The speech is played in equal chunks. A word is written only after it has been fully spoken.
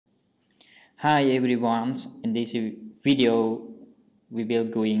Hi everyone, in this video we will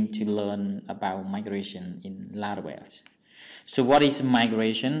going to learn about migration in Laravel. So what is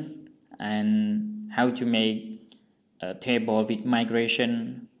migration and how to make a table with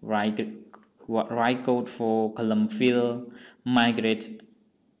migration, write code for column fill, migrate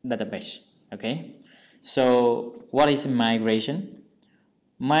database. Okay, so what is migration?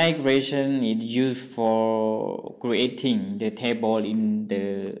 Migration is used for creating the table in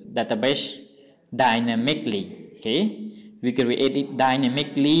the database dynamically. Okay, we create it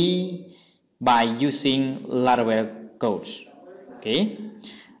dynamically by using Laravel codes. Okay,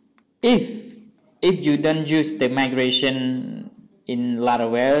 if you don't use the migration in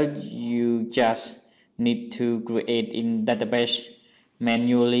Laravel, you just need to create in database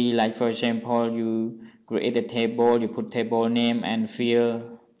manually. Like for example, you create a table, you put table name and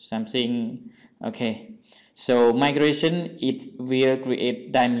fill something. Okay, so migration it will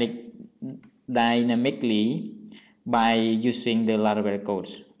create dynamically by using the Laravel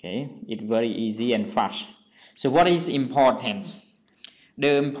codes. Okay, it's very easy and fast. So what is important?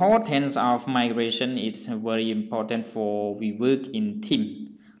 The importance of migration is very important for we work in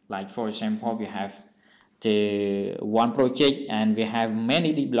team. Like for example, we have the one project and we have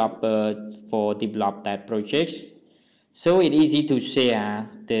many developers for develop that project. So it's easy to share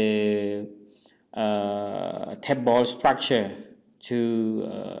the table structure to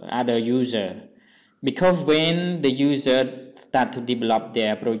other user, because when the user start to develop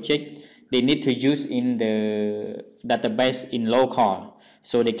their project, they need to use in the database in local,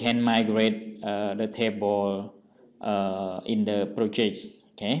 so they can migrate the table in the project.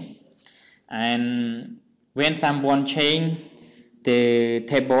 Okay, and when someone change the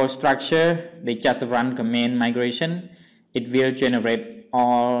table structure, they just run command migration, it will generate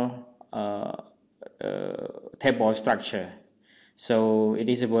all table structure. So it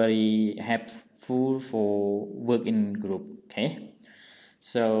is very helpful for work in group. Okay,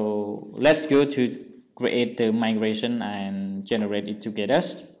 so let's go to create the migration and generate it together.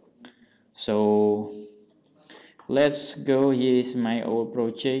 So let's go. Here is my old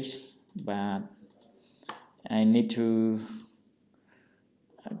project, but I need to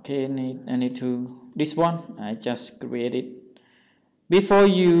I need to this one I just created. Before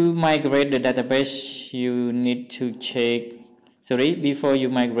you migrate the database, you need to check. Sorry, before you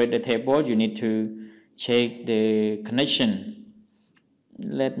migrate the table, you need to check the connection.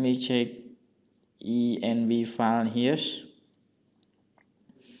 Let me check env file here.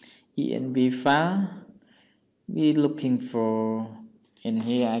 Env file. We're looking for in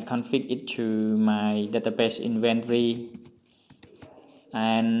here. I config it to my database inventory,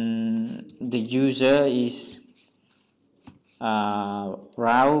 and the user is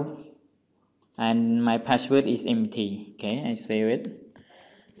row, and my password is empty. Okay, I save it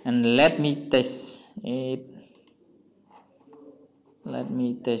and let me test it.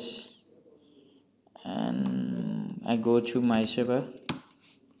 And I go to my server.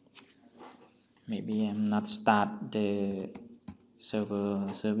 Maybe I'm not start the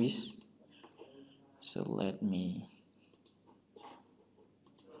server service, so let me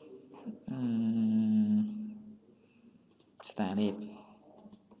start it.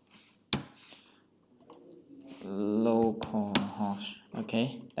 Localhost.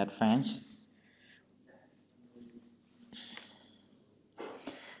 Okay, that's fast.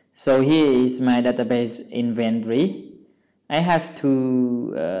 So here is my database inventory. I have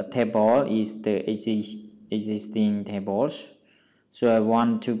two tables, is the existing tables. So I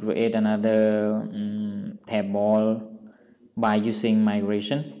want to create another table by using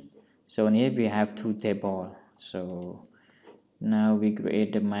migration. So in here we have two tables. So now we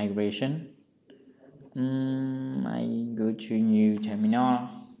create the migration. I go to new terminal.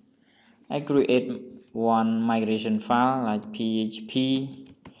 I create one migration file like php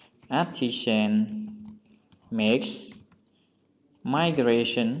artisan makes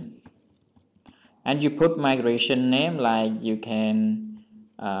migration, and you put migration name like you can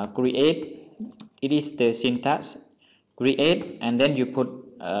create. It is the syntax create, and then you put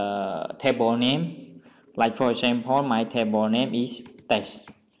table name. Like for example, my table name is text,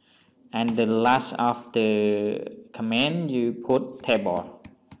 and the last of the command you put table.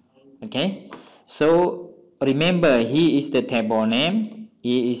 Okay, so remember, here is the table name,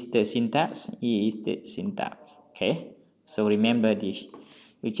 here is the syntax, here is the syntax. Okay, so remember this.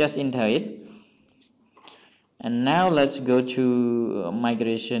 We just enter it, and now let's go to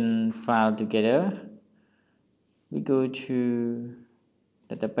migration file together. We go to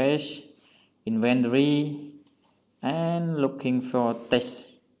database inventory and looking for text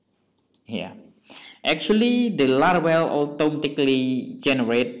here. Actually, the Laravel automatically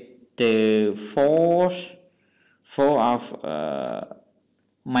generate the four of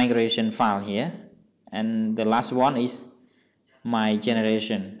migration file here, and the last one is my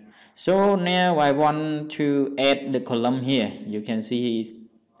generation. So now I want to add the column here. You can see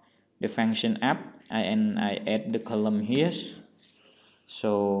the function app, and I add the column here.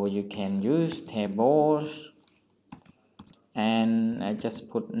 So you can use tables, and I just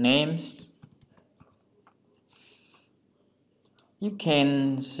put names. You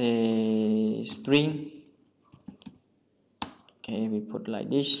can say string. Okay, we put like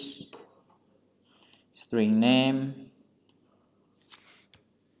this, string name,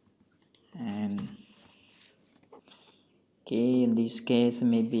 and okay, in this case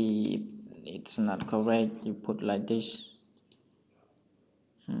maybe it's not correct, you put like this.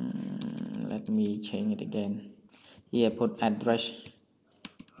 Let me change it again. Here put address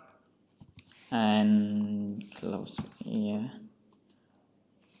and close here,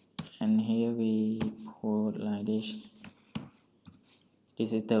 and here we put like this.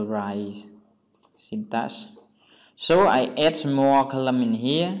 This is the right syntax. So I add more column in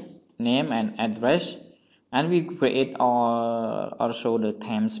here, name and address, and we create also the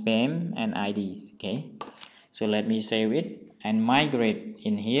timestamp and IDs. Okay, so let me save it and migrate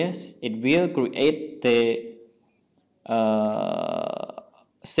in here. It will create the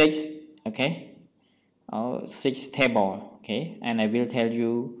 6, okay, 6 table. Okay, and I will tell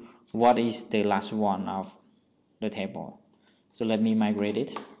you what is the last one of the table. So let me migrate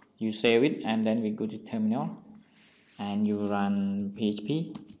it. You save it, and then we go to terminal, and you run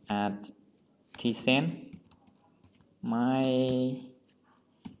php at tsend migrate.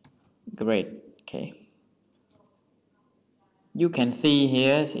 Okay, you can see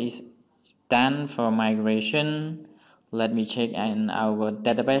here is done for migration. Let me check in our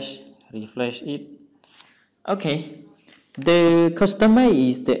database, refresh it. Okay, the customer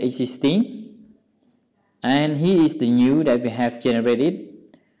is the existing, and he is the new that we have generated.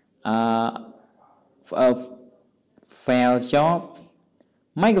 File job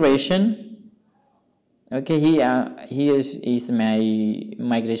migration. Okay, here is my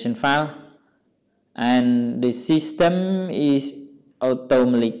migration file, and the system is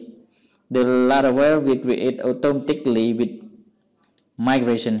automatic. The Laravel will create automatically with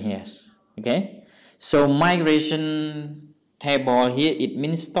migration here. Okay, so migration table here, it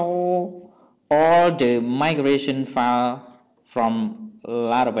means store all the migration file from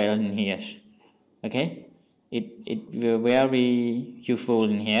Laravel in here. Okay, it will very useful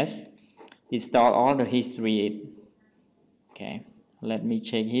in here. It store all the history. Okay, let me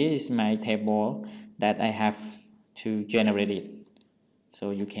check. Here is my table that I have to generate it,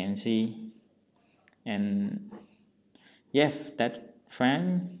 so you can see. And yes, that's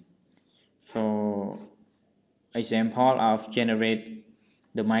fine for example of generate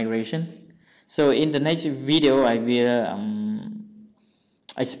the migration. So in the next video I will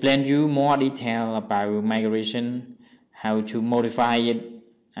explain you more detail about migration, how to modify it,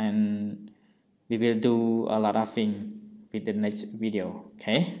 and we will do a lot of things with the next video.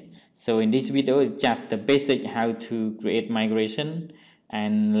 Okay, so in this video it's just the basic how to create migration,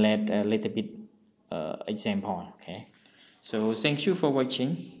 and let a little bit example. Okay, so thank you for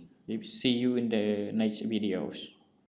watching. We see you in the next videos.